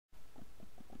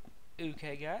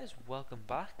Okay guys, welcome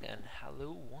back and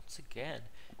hello once again.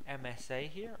 MSA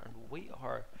here, and we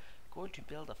are going to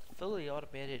build a fully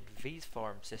automated V's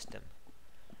farm system,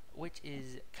 which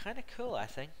is kind of cool I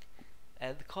think.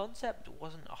 The concept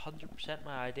wasn't 100%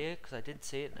 my idea because I did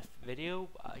see it in a video,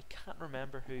 but I can't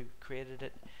remember who created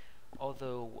it,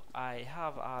 although I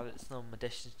have added some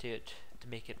additions to it to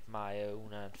make it my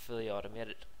own and fully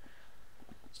automated.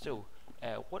 So,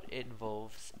 what it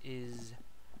involves is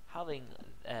having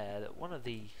one of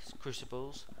these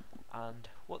crucibles, and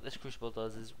what this crucible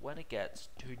does is when it gets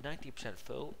to 90%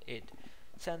 full, it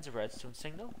sends a redstone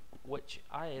signal, which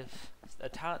I have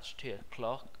attached to a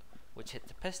clock which hits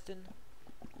the piston,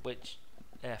 which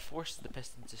forces the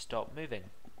piston to stop moving.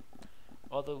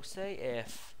 Although say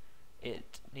if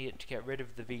it needed to get rid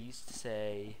of the V's to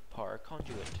say power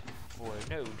conduit for a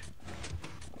node,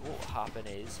 what will happen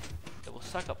is it will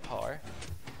suck up power,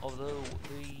 although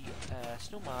the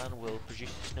snowman will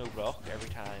produce a snow block every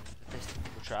time the piston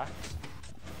retracts,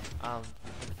 and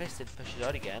when the piston pushes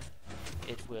out again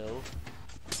it will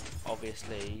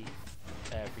obviously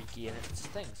regain its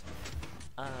things.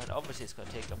 And obviously it's going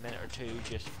to take a minute or two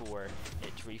just for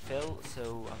it to refill,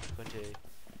 so I'm just going to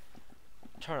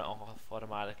turn it off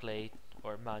automatically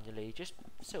or manually just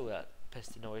so that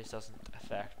piston noise doesn't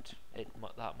affect it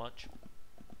that much.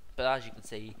 But as you can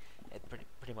see, it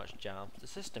pretty much jams the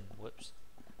system. Whoops,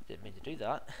 didn't mean to do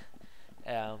that.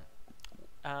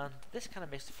 And this kind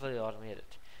of makes it fully automated.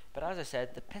 But as I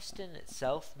said, the piston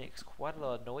itself makes quite a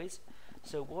lot of noise.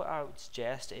 So what I would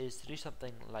suggest is to do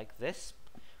something like this,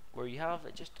 where you have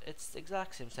it's the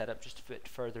exact same setup, just a bit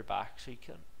further back, so you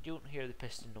don't hear the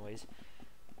piston noise,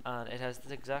 and it has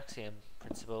the exact same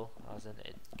principle, as in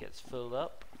it gets filled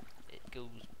up, it goes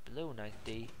below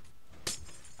 90,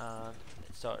 and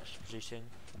it starts producing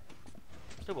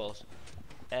snowballs.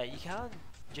 You can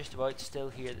just about still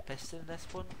hear the piston in this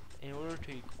one. In order to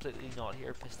completely not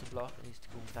hear a piston block, it needs to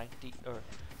go 90, or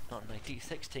not 90,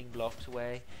 16 blocks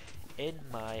away. In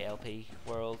my LP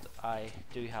world, I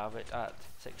do have it at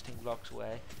 16 blocks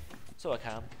away, so I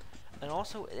can. And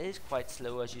also, it is quite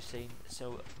slow, as you've seen.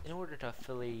 So, in order to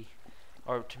fully,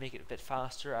 or to make it a bit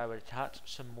faster, I would attach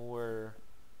some more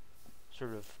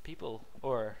sort of people,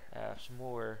 or some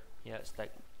more, it's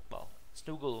like, well,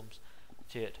 snow golems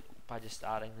to it by just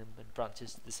adding them in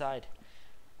branches to the side.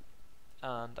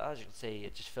 And as you can see,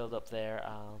 it just filled up there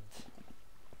and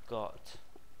got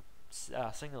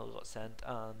a signal got sent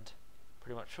and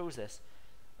pretty much froze this.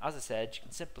 As I said, you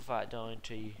can simplify it down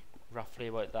to roughly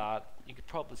about that. You could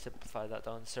probably simplify that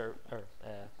down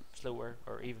slower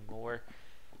or even more,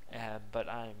 but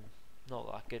I'm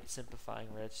not that good at simplifying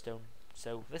redstone,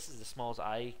 so this is the smallest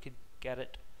I could get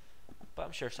it, but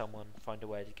I'm sure someone found a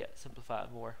way to simplify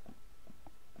it more.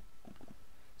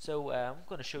 So I'm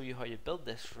going to show you how you build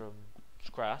this from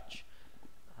scratch,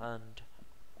 and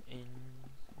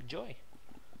enjoy.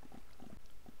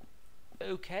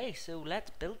 Okay, so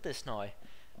let's build this now.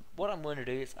 What I'm going to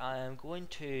do is I am going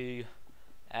to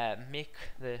make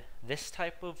this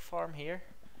type of farm here,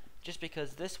 just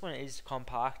because this one is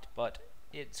compact, but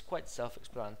it's quite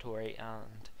self-explanatory,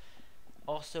 and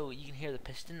also you can hear the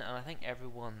piston, and I think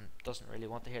everyone doesn't really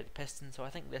want to hear the piston, so I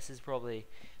think this is probably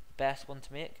the best one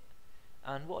to make.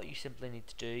 And what you simply need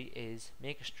to do is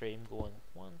make a stream going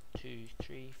 1, 2,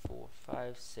 3, 4,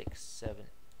 5, 6, 7,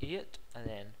 8, and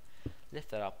then lift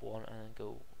that up one and then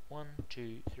go 1,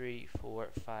 2, 3, 4,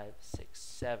 5, 6,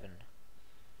 7.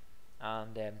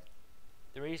 And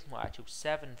the reason why I chose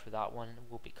 7 for that one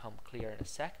will become clear in a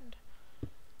second.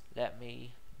 Let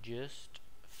me just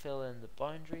fill in the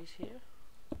boundaries here.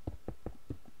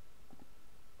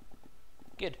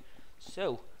 Good.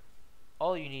 So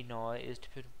all you need now is to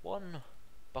put one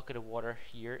bucket of water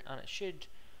here, and it should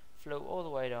flow all the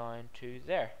way down to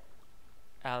there.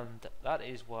 And that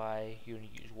is why you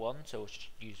only use one, so just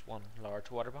use one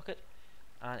large water bucket,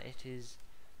 and it is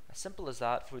as simple as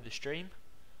that for the stream.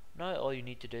 Now all you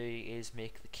need to do is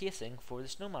make the casing for the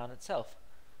snowman itself.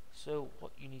 So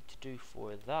what you need to do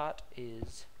for that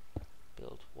is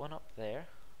build one up there,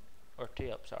 or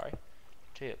two up, sorry,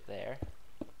 two up there,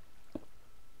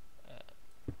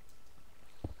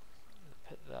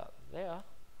 put that there,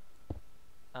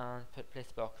 and place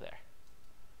the block there.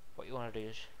 What you want to do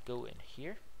is go in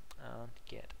here and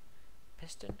get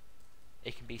piston.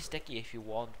 It can be sticky if you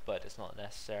want, but it's not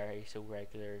necessary, so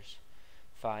regular's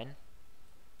fine.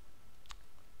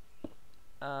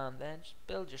 And then just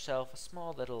build yourself a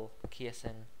small little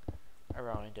casing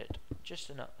around it, just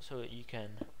enough so that you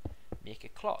can make a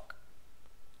clock.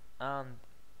 And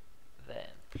then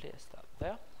place that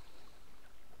there,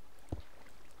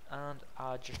 and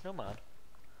add your snowman.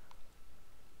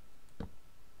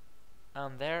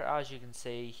 And there, as you can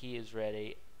see, he is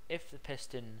ready. If the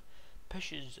piston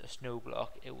pushes a snow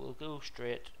block, it will go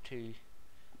straight to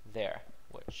there,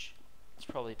 which it's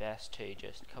probably best to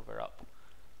just cover up,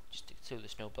 so the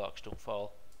snow blocks don't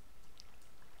fall.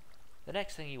 The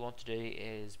next thing you want to do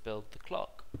is build the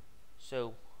clock.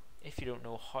 So if you don't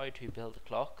know how to build a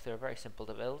clock, they're very simple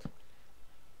to build.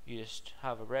 You just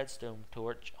have a redstone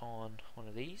torch on one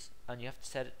of these, and you have to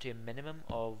set it to a minimum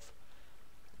of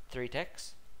 3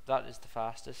 ticks. That is the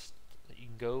fastest that you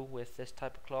can go with this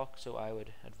type of clock, so I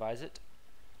would advise it.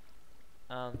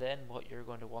 And then what you're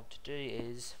going to want to do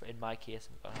is, in my case,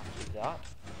 I'm going to have to do that,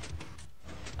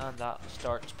 and that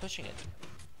starts pushing it.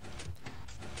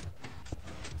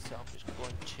 So I'm just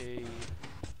going to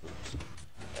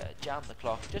jam the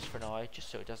clock just for now, just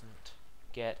so it doesn't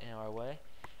get in our way.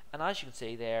 And as you can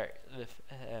see there, the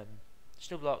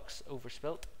snow block's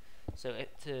overspilt. So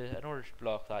in order to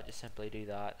block that, just simply do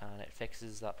that, and it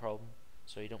fixes that problem,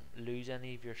 so you don't lose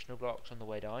any of your snow blocks on the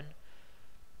way down.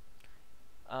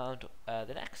 And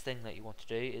the next thing that you want to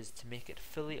do is to make it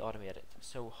fully automated.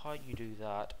 So how you do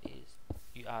that is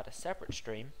you add a separate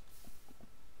stream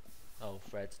of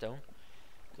redstone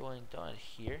going down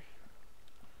here.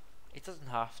 It doesn't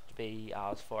have to be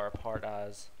as far apart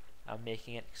as I'm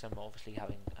making it, because I'm obviously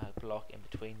having a block in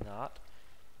between that,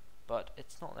 but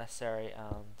it's not necessary,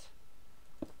 and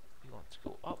you want to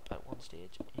go up at one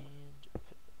stage and put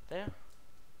it there.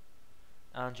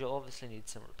 And you'll obviously need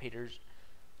some repeaters.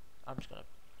 I'm just going to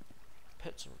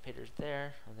put some repeaters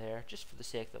there and there, just for the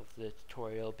sake of the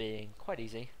tutorial being quite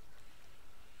easy,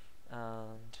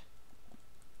 and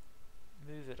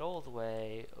move it all the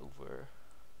way over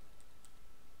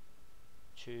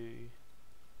to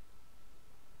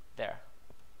there.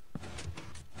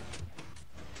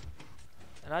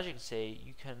 And as you can see,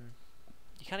 you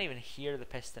can't even hear the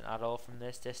piston at all from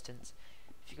this distance.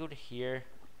 If you go to here,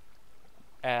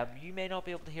 you may not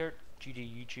be able to hear it due to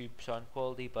YouTube sound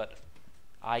quality, but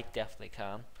I definitely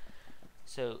can.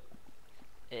 So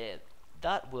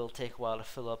that will take a while to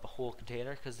fill up a whole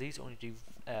container, because these only do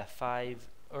 5,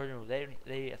 or no, I think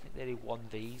they do 1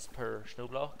 V's per snow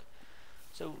block.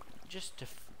 So just to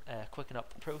quicken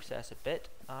up the process a bit,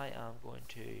 I am going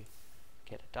to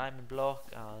get a diamond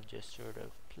block and just sort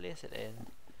of place it in,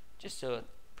 just so it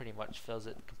pretty much fills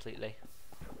it completely.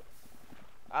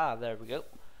 There we go.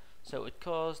 So it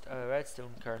caused a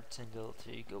redstone current signal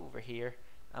to go over here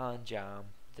and jam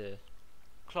the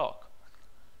clock.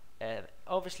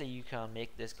 Obviously you can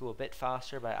make this go a bit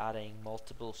faster by adding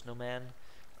multiple snowmen.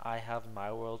 I have in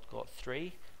my world got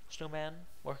 3 snowmen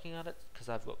working at it, because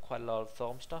I've got quite a lot of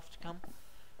Thaum stuff to come.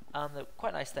 And the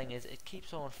quite nice thing is it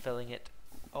keeps on filling it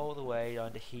all the way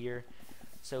down to here,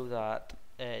 so that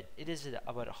it is at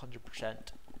about 100%.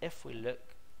 If we look,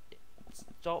 it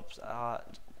stops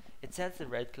at, it sets the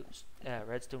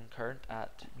redstone current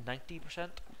at 90%,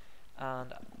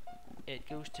 and it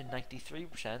goes to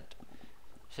 93%.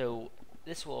 So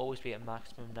this will always be at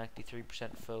maximum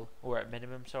 93% full, or at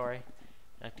minimum, sorry,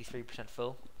 93%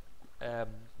 full.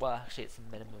 Well, actually it's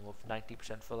a minimum of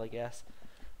 90% full, I guess,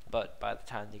 but by the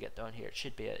time you get down here it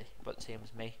should be about the same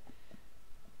as me.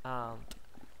 And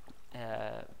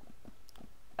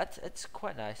it's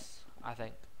quite nice, I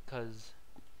think, because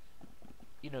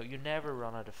you know, you never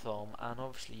run out of Thaum, and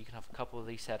obviously you can have a couple of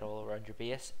these set all around your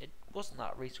base. It wasn't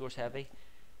that resource heavy.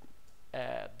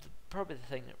 Probably the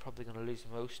thing that probably going to lose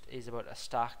the most is about a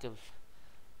stack of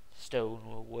stone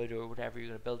or wood or whatever you're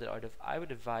going to build it out of. I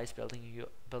would advise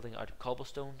building out of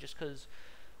cobblestone, just because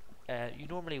you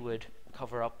normally would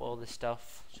cover up all this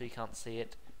stuff so you can't see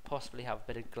it, possibly have a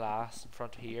bit of glass in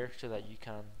front of here so that you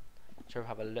can sort of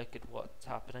have a look at what's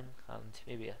happening, and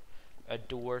maybe a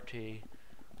door to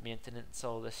maintenance,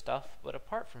 all this stuff. But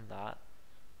apart from that,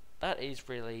 that is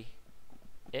really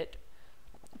it.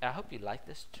 I hope you like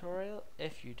this tutorial.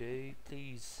 If you do,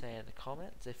 please say in the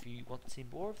comments if you want to see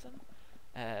more of them.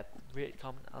 Rate,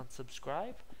 comment and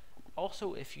subscribe.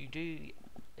 Also, if you do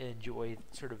enjoy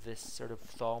this sort of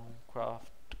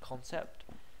Thaumcraft concept,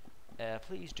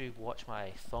 please do watch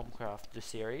my Thaumcraft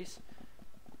series,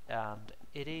 and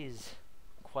it is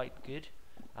quite good,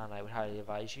 and I would highly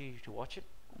advise you to watch it.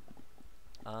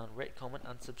 And rate, comment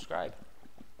and subscribe.